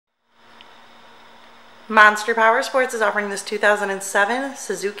Monster Powersports is offering this 2007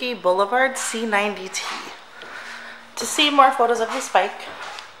 Suzuki Boulevard C90T. To see more photos of this bike,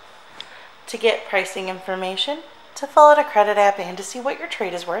 to get pricing information, to fill out a credit app, and to see what your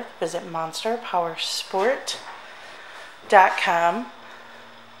trade is worth, visit monsterpowersport.com.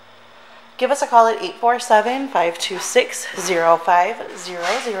 Give us a call at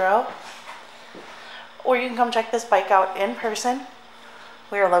 847-526-0500, or you can come check this bike out in person.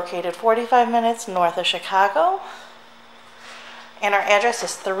 We are located 45 minutes north of Chicago, and our address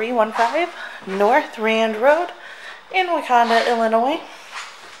is 315 North Rand Road in Wauconda, Illinois.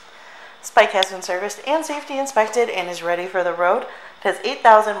 This bike has been serviced and safety inspected and is ready for the road. It has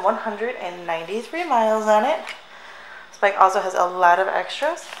 8,193 miles on it. This bike also has a lot of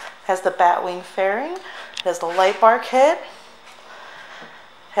extras. It has the Batwing fairing, it has the light bar kit, it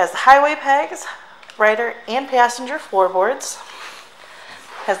has the highway pegs, rider and passenger floorboards,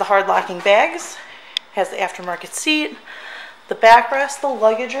 has the hard locking bags, has the aftermarket seat, the backrest, the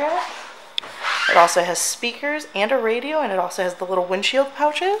luggage rack. It also has speakers and a radio, and it also has the little windshield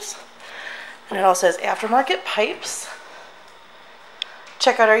pouches. And it also has aftermarket pipes.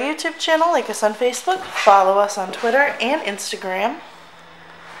 Check out our YouTube channel, like us on Facebook, follow us on Twitter and Instagram.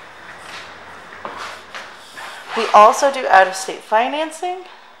 We also do out-of-state financing,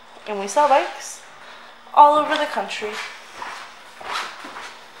 and we sell bikes all over the country.